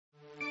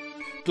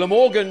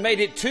Glamorgan made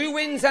it 2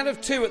 wins out of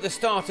 2 at the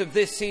start of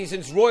this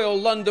season's Royal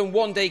London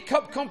One Day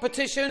Cup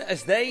competition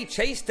as they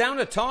chased down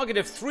a target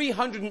of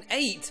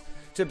 308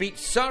 to beat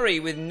Surrey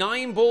with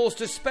 9 balls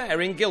to spare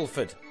in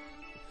Guildford.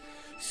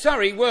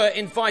 Surrey were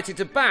invited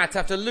to bat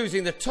after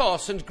losing the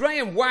toss, and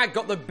Graham Wagg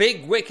got the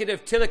big wicket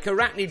of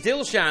Tilakaratne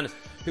Dilshan,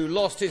 who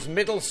lost his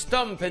middle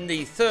stump in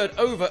the 3rd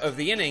over of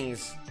the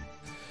innings.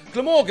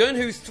 Glamorgan,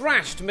 who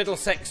thrashed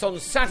Middlesex on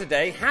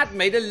Saturday, had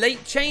made a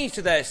late change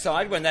to their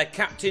side when their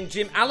captain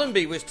Jim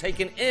Allenby was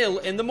taken ill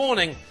in the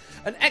morning.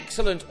 An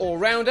excellent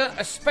all-rounder,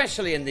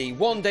 especially in the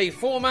one-day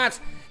format,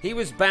 he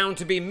was bound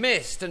to be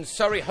missed, and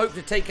Surrey hoped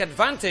to take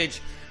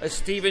advantage as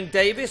Stephen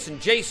Davis and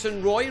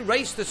Jason Roy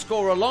raced the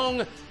score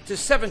along to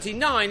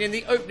 79 in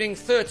the opening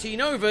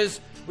 13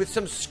 overs with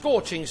some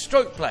scorching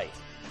stroke play.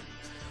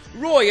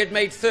 Roy had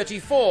made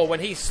 34 when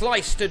he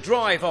sliced a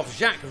drive off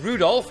Jacques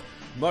Rudolph,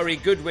 Murray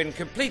Goodwin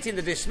completing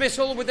the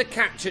dismissal with a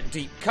catch at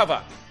deep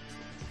cover.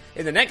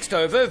 In the next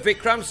over,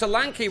 Vikram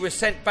Solanki was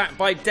sent back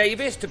by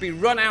Davis to be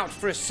run out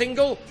for a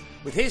single,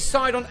 with his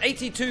side on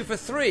 82 for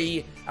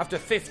 3 after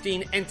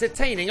 15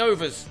 entertaining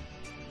overs.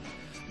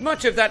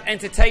 Much of that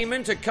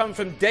entertainment had come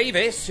from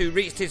Davis, who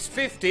reached his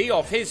 50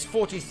 off his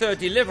 43rd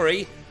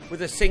delivery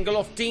with a single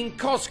off Dean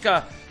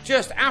Koska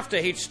just after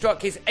he'd struck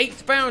his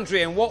 8th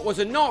boundary in what was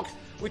a knock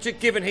which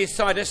had given his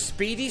side a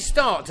speedy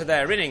start to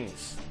their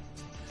innings.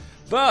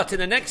 But in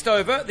the next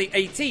over, the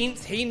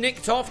 18th, he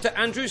nicked off to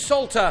Andrew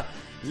Salter,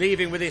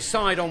 leaving with his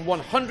side on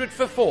 100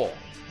 for 4.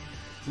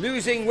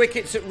 Losing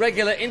wickets at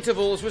regular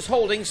intervals was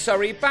holding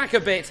Surrey back a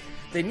bit.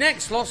 They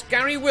next lost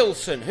Gary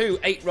Wilson, who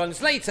 8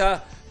 runs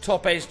later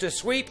top-edged a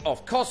sweep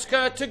off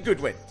Koska to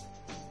Goodwin.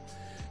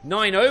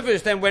 9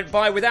 overs then went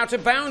by without a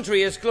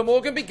boundary as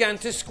Glamorgan began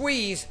to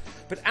squeeze,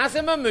 but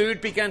Azam Mahmood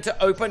began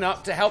to open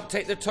up to help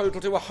take the total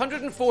to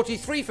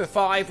 143 for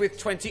 5 with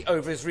 20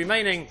 overs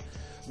remaining.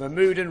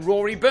 Mahmood and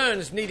Rory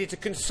Burns needed to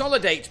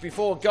consolidate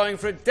before going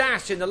for a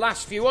dash in the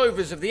last few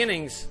overs of the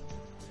innings.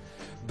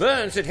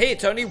 Burns had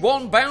hit only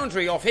 1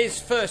 boundary off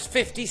his first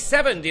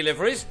 57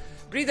 deliveries,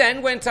 but he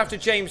then went after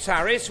James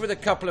Harris with a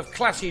couple of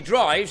classy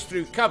drives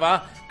through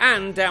cover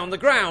and down the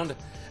ground.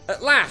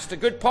 At last, a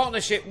good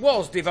partnership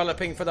was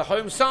developing for the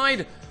home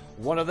side,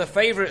 one of the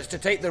favourites to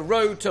take the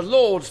road to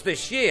Lords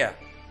this year.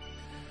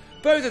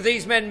 Both of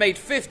these men made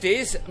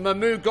 50s.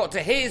 Mahmood got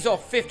to his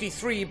off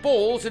 53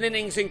 balls, an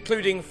innings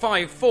including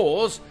 5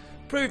 fours,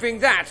 proving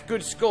that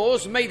good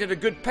scores made at a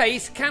good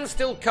pace can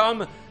still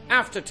come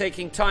after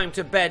taking time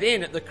to bed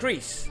in at the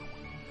crease.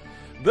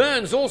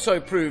 Burns also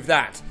proved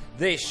that.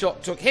 This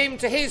shot took him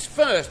to his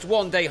first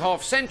one-day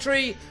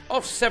half-century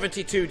of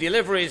 72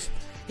 deliveries.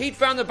 He'd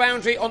found the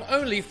boundary on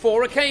only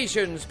 4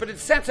 occasions, but had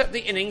set up the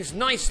innings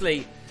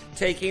nicely,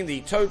 taking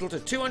the total to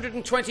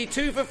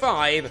 222 for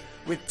 5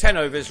 with 10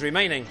 overs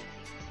remaining.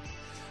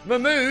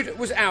 Mahmood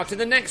was out in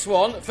the next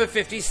one for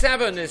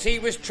 57 as he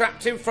was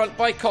trapped in front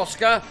by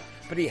Koska,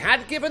 but he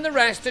had given the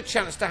rest a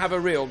chance to have a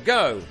real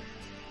go.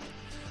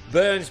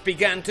 Burns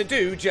began to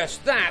do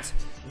just that.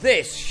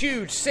 This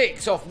huge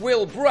 6 off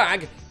Will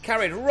Bragg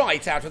carried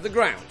right out of the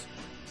ground.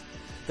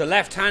 The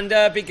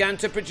left-hander began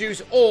to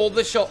produce all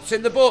the shots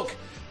in the book,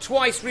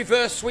 twice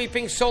reverse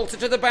sweeping Salter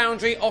to the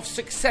boundary off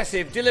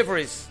successive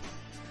deliveries.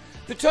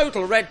 The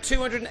total read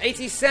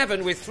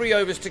 287 with 3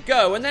 overs to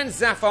go, and then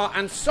Zafar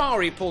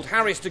Ansari pulled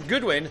Harris to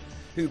Goodwin,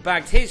 who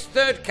bagged his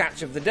 3rd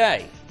catch of the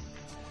day.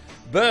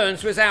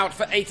 Burns was out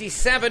for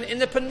 87 in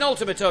the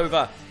penultimate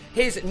over.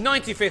 His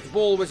 95th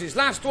ball was his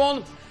last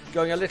one.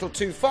 Going a little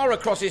too far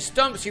across his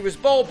stumps, he was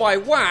bowled by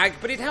Wagg,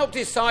 but it helped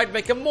his side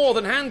make a more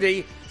than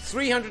handy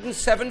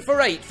 307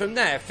 for 8 from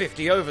their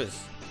 50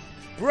 overs.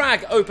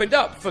 Bragg opened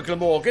up for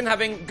Glamorgan,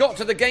 having got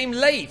to the game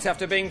late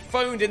after being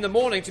phoned in the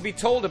morning to be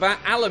told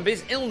about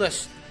Allenby's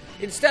illness.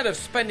 Instead of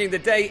spending the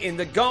day in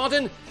the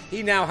garden,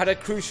 he now had a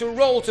crucial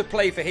role to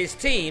play for his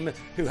team,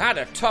 who had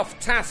a tough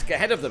task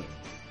ahead of them.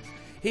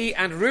 He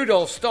and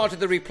Rudolph started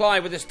the reply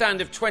with a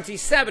stand of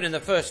 27 in the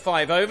first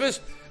 5 overs,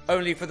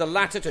 only for the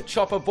latter to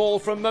chop a ball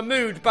from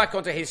Mahmood back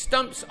onto his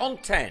stumps on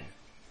 10.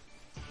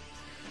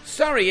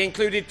 Surrey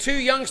included 2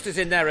 youngsters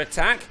in their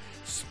attack,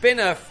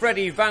 spinner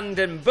Freddie van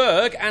den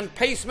Berg and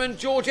paceman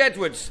George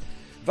Edwards.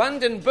 Van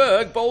den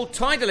Berg bowled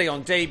tidily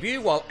on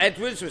debut, while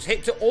Edwards was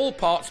hit to all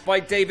parts by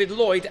David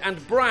Lloyd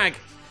and Bragg.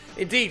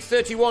 Indeed,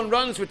 31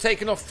 runs were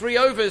taken off 3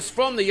 overs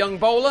from the young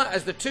bowler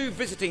as the 2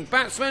 visiting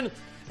batsmen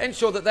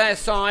ensured that their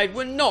side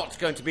were not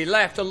going to be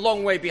left a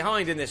long way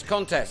behind in this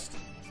contest.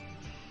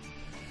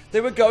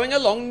 They were going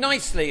along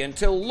nicely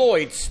until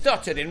Lloyd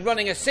stuttered in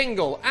running a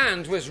single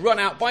and was run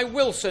out by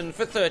Wilson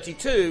for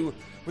 32,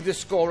 with the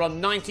score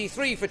on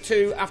 93 for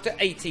 2 after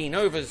 18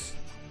 overs.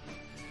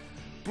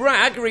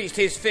 Bragg reached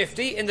his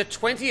 50 in the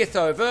 20th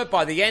over,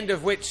 by the end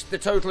of which the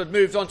total had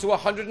moved on to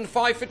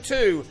 105 for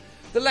 2.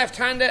 The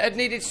left-hander had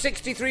needed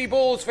 63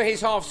 balls for his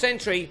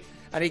half-century,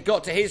 and he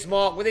got to his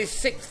mark with his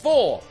 6th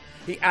 4.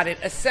 He added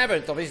a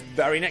 7th of his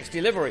very next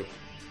delivery.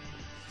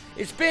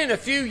 It's been a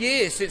few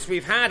years since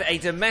we've had a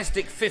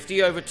domestic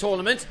 50-over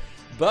tournament,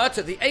 but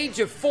at the age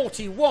of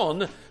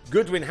 41,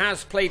 Goodwin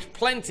has played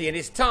plenty in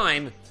his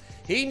time.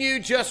 He knew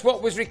just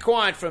what was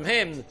required from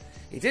him.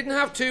 He didn't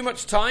have too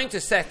much time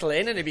to settle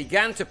in, and he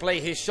began to play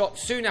his shot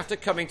soon after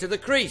coming to the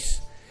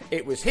crease.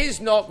 It was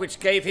his knock which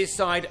gave his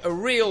side a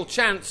real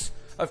chance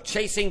of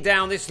chasing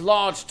down this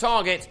large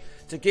target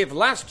to give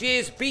last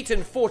year's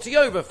beaten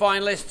 40-over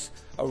finalists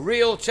a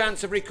real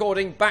chance of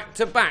recording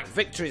back-to-back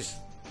victories.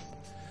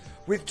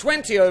 With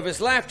 20 overs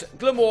left,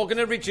 Glamorgan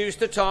had reduced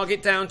the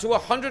target down to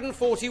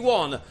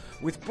 141,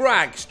 with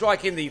Bragg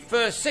striking the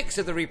first 6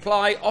 of the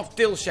reply off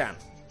Dilshan.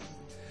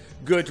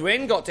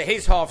 Goodwin got to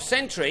his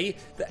half-century,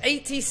 the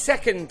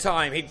 82nd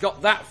time he'd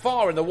got that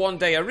far in the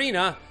one-day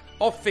arena,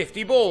 off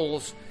 50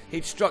 balls.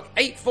 He'd struck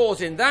 8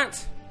 fours in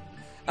that,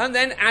 and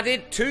then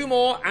added 2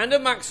 more and a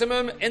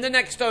maximum in the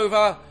next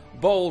over,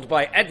 bowled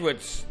by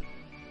Edwards.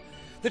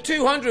 The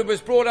 200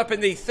 was brought up in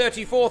the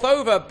 34th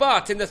over,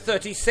 but in the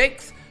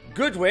 36th,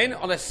 Goodwin,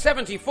 on a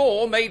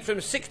 74 made from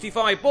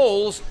 65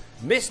 balls,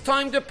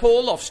 mistimed a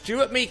pull off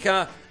Stuart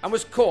Meeker and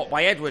was caught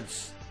by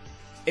Edwards.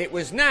 It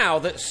was now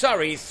that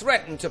Surrey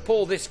threatened to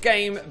pull this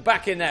game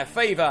back in their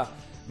favour.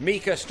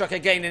 Meeker struck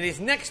again in his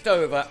next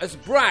over as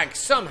Bragg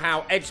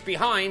somehow edged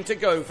behind to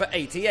go for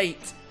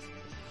 88.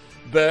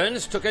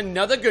 Burns took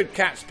another good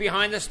catch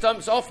behind the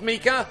stumps off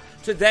Meeker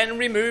to then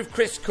remove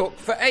Chris Cook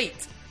for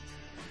 8.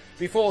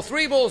 Before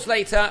 3 balls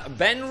later,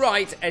 Ben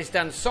Wright edged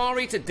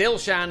Ansari to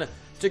Dilshan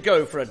to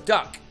go for a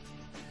duck.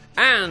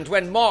 And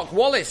when Mark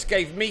Wallace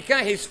gave Meeker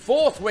his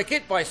 4th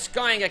wicket by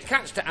skying a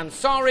catch to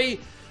Ansari,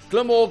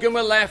 Glamorgan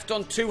were left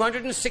on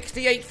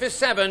 268 for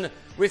 7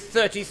 with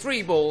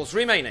 33 balls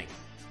remaining.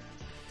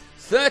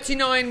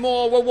 39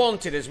 more were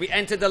wanted as we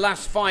entered the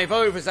last 5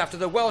 overs after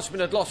the Welshman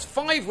had lost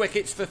 5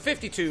 wickets for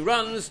 52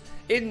 runs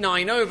in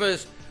 9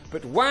 overs,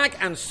 but Wagg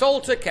and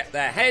Salter kept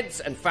their heads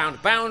and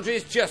found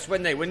boundaries just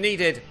when they were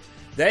needed.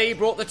 They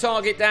brought the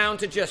target down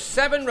to just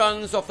 7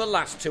 runs off the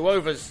last 2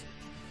 overs.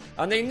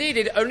 And they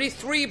needed only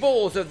 3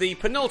 balls of the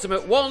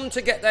penultimate one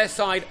to get their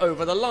side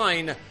over the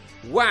line.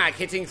 Wagg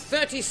hitting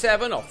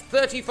 37 off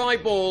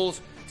 35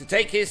 balls to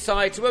take his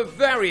side to a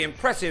very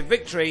impressive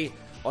victory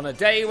on a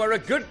day where a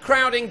good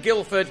crowd in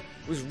Guildford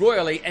was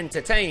royally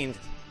entertained.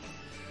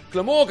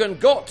 Glamorgan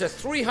got to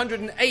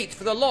 308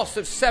 for the loss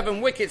of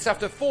 7 wickets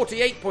after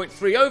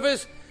 48.3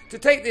 overs to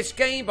take this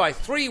game by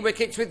 3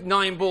 wickets with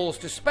 9 balls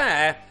to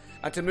spare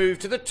and to move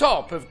to the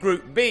top of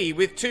Group B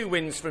with 2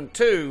 wins from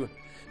 2.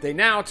 They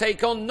now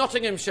take on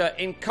Nottinghamshire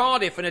in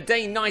Cardiff and a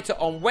day-nighter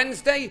on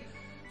Wednesday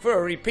for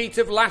a repeat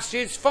of last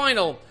year's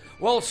final,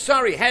 while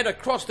Surrey head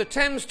across the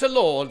Thames to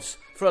Lords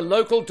for a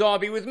local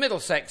derby with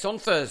Middlesex on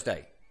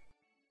Thursday.